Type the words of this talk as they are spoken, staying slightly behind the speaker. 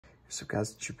So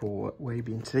guys, it's your boy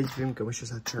Wavy. In today's video, I'm going to show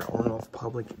you how to turn on and off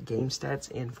public game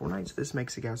stats in Fortnite. So this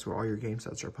makes it, guys, where all your game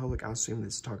stats are public. I assume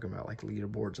this is talking about like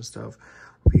leaderboards and stuff,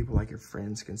 where people like your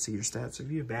friends can see your stats. So if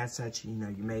you have bad stats, you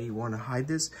may want to hide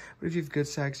this. But if you have good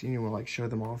stats and you want to like show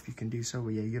them off, you can do so.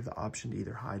 But yeah, you have the option to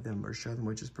either hide them or show them,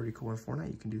 which is pretty cool in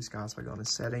Fortnite. You can do this, guys, by going to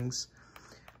settings,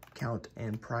 account,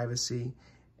 and privacy.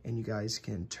 And you guys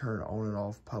can turn on and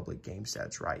off public game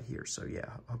stats right here. So yeah,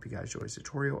 I hope you guys enjoy this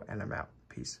tutorial, and I'm out.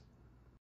 Peace.